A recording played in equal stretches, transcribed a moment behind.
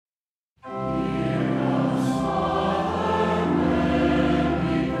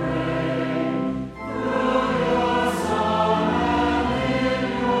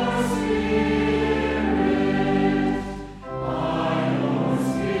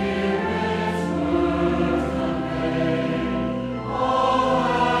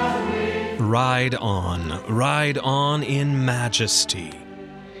ride on in majesty.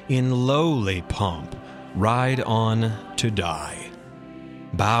 In lowly pomp, ride on to die.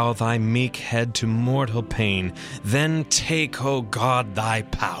 Bow thy meek head to mortal pain, then take, O God, thy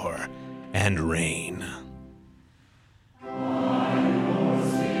power and reign.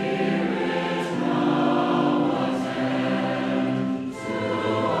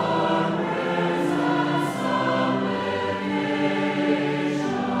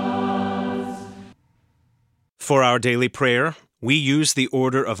 For our daily prayer, we use the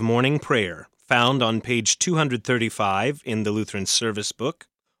order of morning prayer, found on page 235 in the Lutheran Service Book,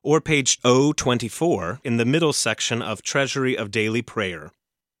 or page 024 in the middle section of Treasury of Daily Prayer.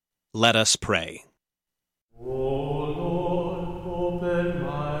 Let us pray. O Lord, open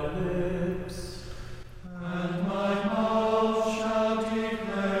my lips, and my mouth shall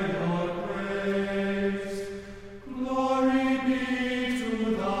declare your praise. Glory be to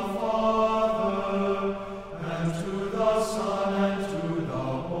the Father, and to the Son, and to the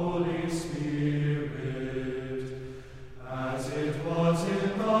Holy Spirit, as it was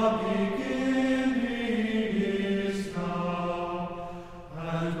in the beginning, is now,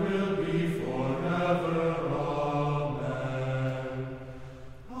 and will be forever. Amen.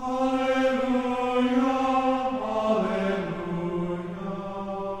 Alleluia, alleluia.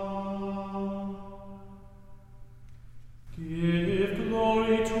 Give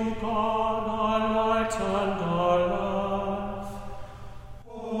glory to God, our light and our life.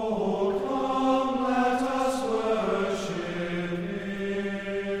 Oh, come, let us worship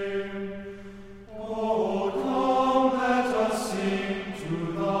Him. Oh, come, let us sing to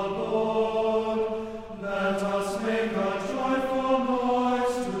the Lord. Let us make a joyful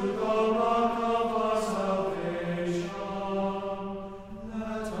noise to the rock of our salvation.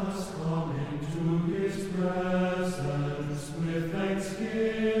 Let us come into His presence with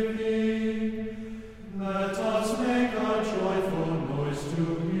thanksgiving. Let us make a joyful noise to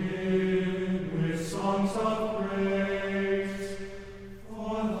Him with songs of praise.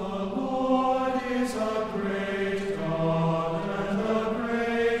 For the Lord is a great God and a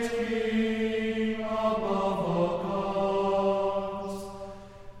great King above all gods.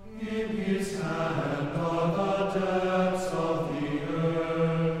 In His hand are the depths of the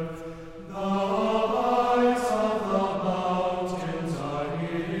earth. The heights of the mountains are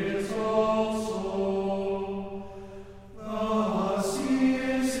His also. The sea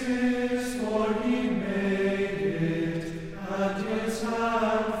is His, for He made it, and His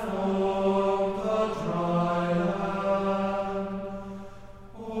hand formed the dry land.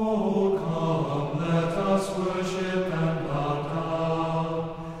 Oh, come, let us worship and bow down.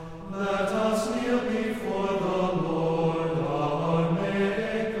 Let us kneel before the Lord our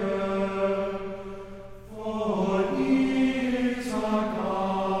Maker. For He is our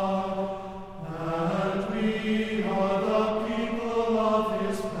God, and we are the people of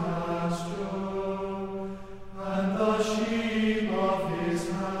His pasture, and the sheep of His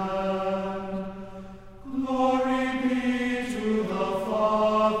hand. Glory be to the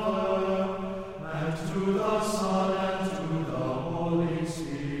Father, and to the Son, and to the Holy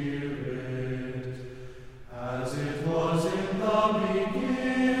Spirit, as it was in the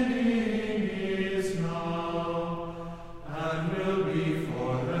beginning, is now, and will be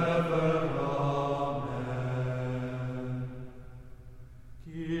forever. Amen.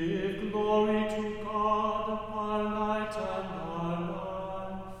 Give glory to God, our light and our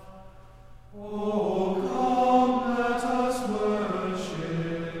life. Oh, come, let us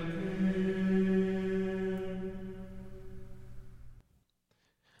worship Him.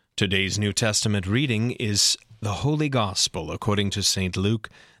 Today's New Testament reading is the Holy Gospel according to St. Luke,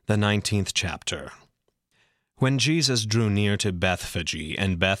 the 19th chapter. When Jesus drew near to Bethphage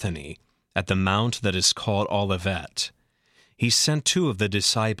and Bethany, at the mount that is called Olivet, He sent two of the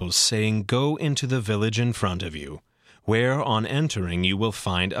disciples, saying, Go into the village in front of you, where on entering you will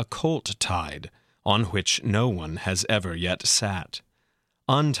find a colt tied, on which no one has ever yet sat.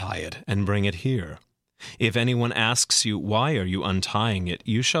 Untie it and bring it here. If anyone asks you, Why are you untying it?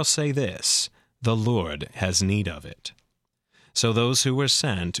 You shall say this, The Lord has need of it. So those who were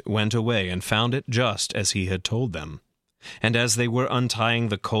sent went away and found it just as He had told them. And as they were untying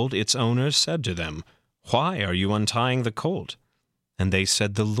the colt, its owners said to them, Why are you untying the colt? And they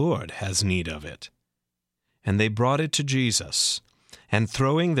said, The Lord has need of it. And they brought it to Jesus, and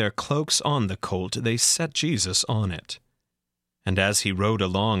throwing their cloaks on the colt, they set Jesus on it. And as He rode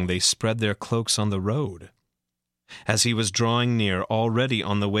along, they spread their cloaks on the road. As He was drawing near, already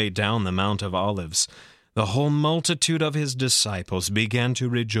on the way down the Mount of Olives, the whole multitude of his disciples began to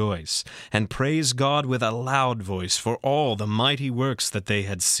rejoice and praise God with a loud voice for all the mighty works that they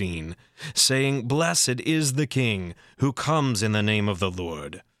had seen, saying, "Blessed is the King who comes in the name of the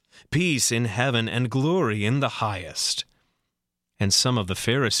Lord. Peace in heaven and glory in the highest." And some of the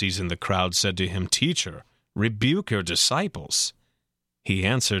Pharisees in the crowd said to him, "Teacher, rebuke your disciples." He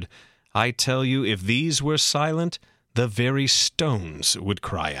answered, "I tell you, if these were silent, the very stones would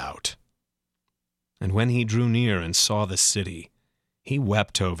cry out." And when he drew near and saw the city, he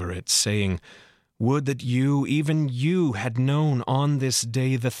wept over it, saying, "Would that you, even you, had known on this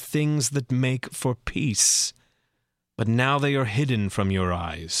day the things that make for peace. But now they are hidden from your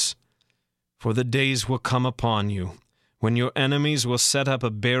eyes. For the days will come upon you, when your enemies will set up a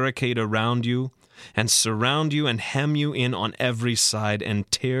barricade around you, and surround you and hem you in on every side,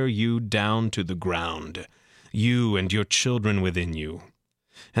 and tear you down to the ground, you and your children within you.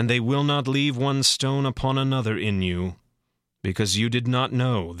 And they will not leave one stone upon another in you, because you did not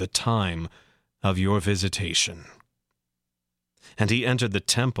know the time of your visitation." And he entered the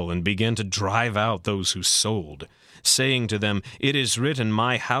temple and began to drive out those who sold, saying to them, "It is written,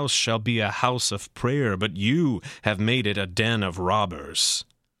 my house shall be a house of prayer, but you have made it a den of robbers."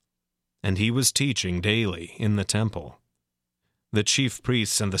 And he was teaching daily in the temple. The chief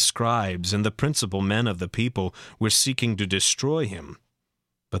priests and the scribes and the principal men of the people were seeking to destroy him,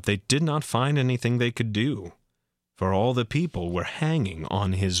 but they did not find anything they could do, for all the people were hanging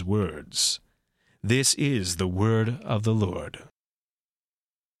on his words. This is the word of the Lord.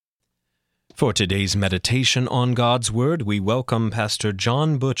 For today's meditation on God's Word, we welcome Pastor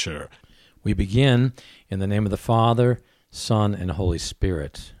John Butcher. We begin in the name of the Father, Son, and Holy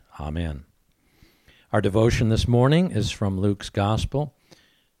Spirit. Amen. Our devotion this morning is from Luke's Gospel,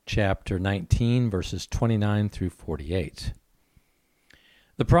 chapter 19, verses 29 through 48.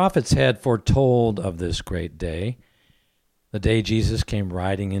 The prophets had foretold of this great day, the day Jesus came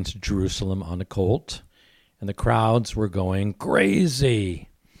riding into Jerusalem on a colt, and the crowds were going crazy.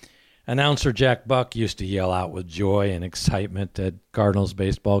 Announcer Jack Buck used to yell out with joy and excitement at Cardinals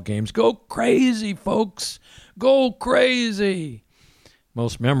baseball games, "Go crazy, folks! Go crazy!"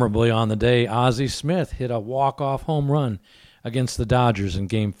 Most memorably on the day, Ozzie Smith hit a walk-off home run against the Dodgers in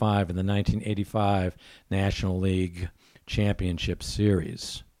Game 5 in the 1985 National League Championship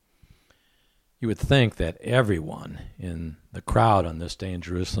Series. You would think that everyone in the crowd on this day in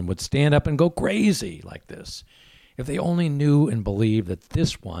Jerusalem would stand up and go crazy like this, if they only knew and believed that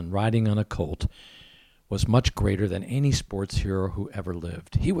this one riding on a colt was much greater than any sports hero who ever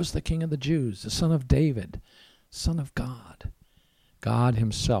lived. He was the King of the Jews, the Son of David, Son of God. God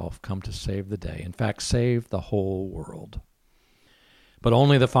himself come to save the day, in fact, save the whole world. But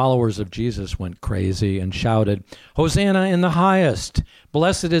only the followers of Jesus went crazy and shouted, "Hosanna in the highest!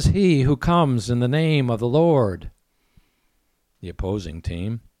 Blessed is he who comes in the name of the Lord!" The opposing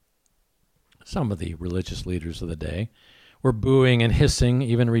team, some of the religious leaders of the day, were booing and hissing,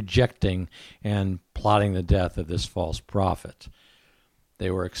 even rejecting and plotting the death of this false prophet.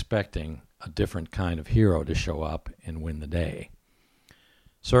 They were expecting a different kind of hero to show up and win the day.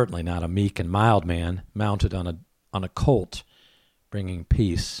 Certainly not a meek and mild man mounted on a colt, bringing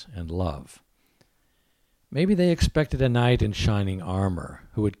peace and love. Maybe they expected a knight in shining armor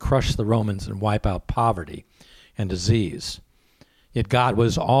who would crush the Romans and wipe out poverty and disease. Yet God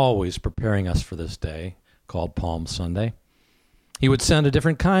was always preparing us for this day, called Palm Sunday. He would send a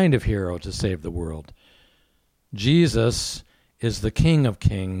different kind of hero to save the world. Jesus is the King of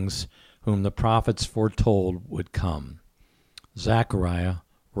Kings, whom the prophets foretold would come. Zechariah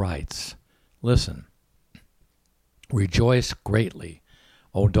writes, listen, "Rejoice greatly,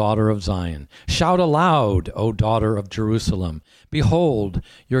 O daughter of Zion. Shout aloud, O daughter of Jerusalem. Behold,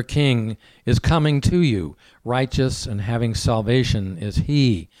 your king is coming to you. Righteous and having salvation is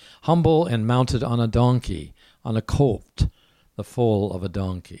he, humble and mounted on a donkey, on a colt, the foal of a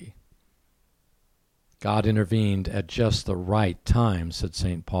donkey." God intervened at just the right time, said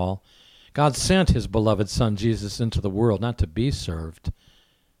St. Paul. God sent his beloved Son Jesus into the world not to be served,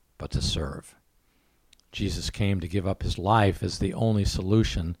 but to serve. Jesus came to give up his life as the only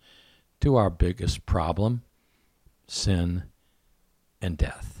solution to our biggest problem, sin and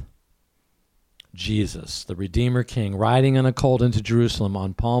death. Jesus, the Redeemer King, riding on a colt into Jerusalem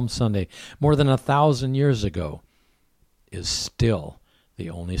on Palm Sunday more than 1,000 years ago, is still the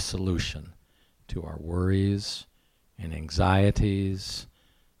only solution to our worries and anxieties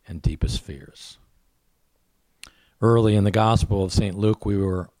and deepest fears. Early in the Gospel of St. Luke, we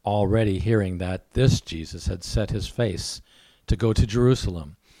were already hearing that this Jesus had set his face to go to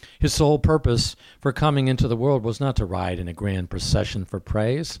Jerusalem. His sole purpose for coming into the world was not to ride in a grand procession for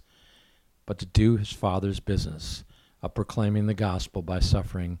praise, but to do his Father's business of proclaiming the gospel by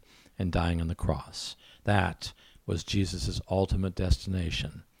suffering and dying on the cross. That was Jesus' ultimate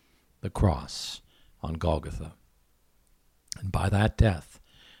destination, the cross on Golgotha. And by that death,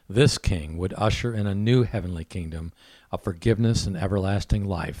 this king would usher in a new heavenly kingdom of forgiveness and everlasting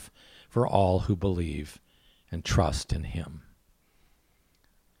life for all who believe and trust in him.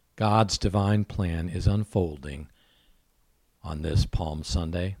 God's divine plan is unfolding on this Palm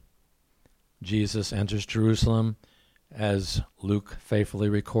Sunday. Jesus enters Jerusalem, as Luke faithfully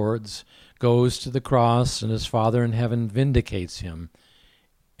records, goes to the cross, and his Father in heaven vindicates him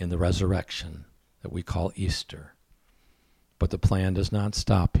in the resurrection that we call Easter. But the plan does not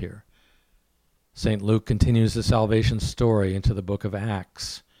stop here. St. Luke continues the salvation story into the book of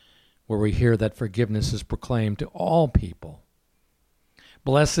Acts, where we hear that forgiveness is proclaimed to all people.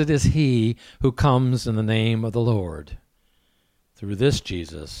 Blessed is he who comes in the name of the Lord. Through this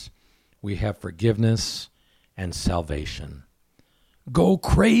Jesus, we have forgiveness and salvation. Go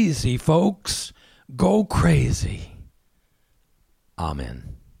crazy, folks. Go crazy.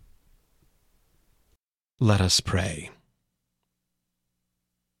 Amen. Let us pray.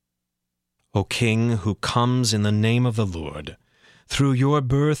 O King, who comes in the name of the Lord, through your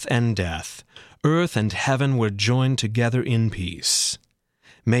birth and death, earth and heaven were joined together in peace.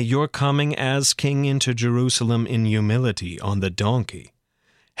 May your coming as King into Jerusalem in humility on the donkey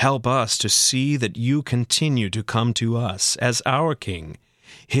help us to see that you continue to come to us as our King,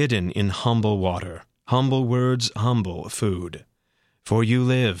 hidden in humble water, humble words, humble food. For you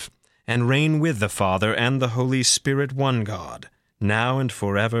live and reign with the Father and the Holy Spirit, one God, now and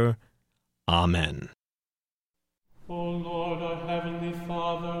forever. Amen. O Lord, our heavenly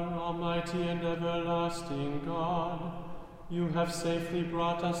Father, almighty and everlasting God, you have safely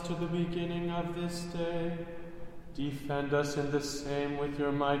brought us to the beginning of this day. Defend us in the same with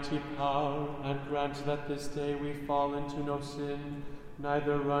your mighty power, and grant that this day we fall into no sin,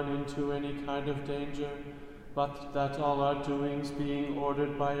 neither run into any kind of danger, but that all our doings, being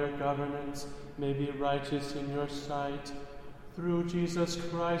ordered by your governance, may be righteous in your sight. Through Jesus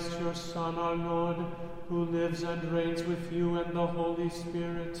Christ, your Son, our Lord, who lives and reigns with you and the Holy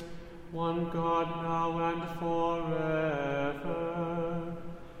Spirit, one God, now and forever.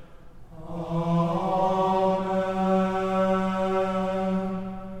 Amen.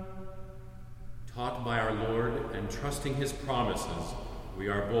 Taught by our Lord and trusting his promises, we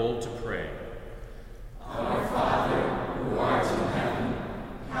are bold to pray. Our Father, who art in heaven,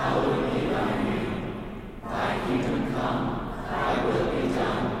 hallowed be thy name. Thy kingdom come, thy will be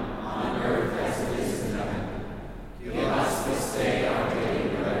done, on earth as it is in heaven. Give us this day our daily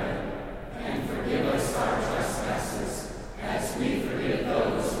bread, and forgive us our trespasses, as we forgive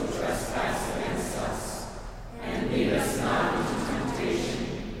those who trespass against us. And lead us not into temptation,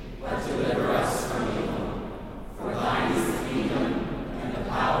 but deliver us from evil. For thine is the kingdom, and the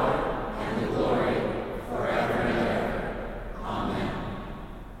power, and the glory, forever and ever. Amen.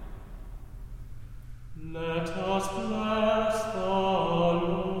 Let us bless the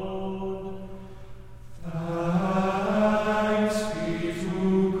Lord. Thanks be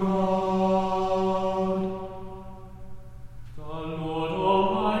to God. The Lord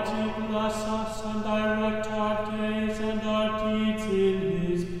Almighty bless us and direct our days and our deeds in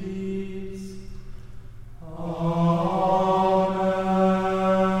his peace. Amen.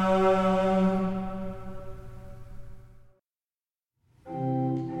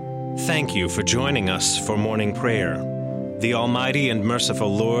 Thank you for joining us for morning prayer. The Almighty and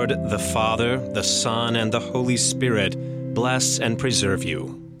merciful Lord, the Father, the Son, and the Holy Spirit bless and preserve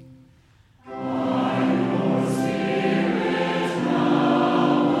you.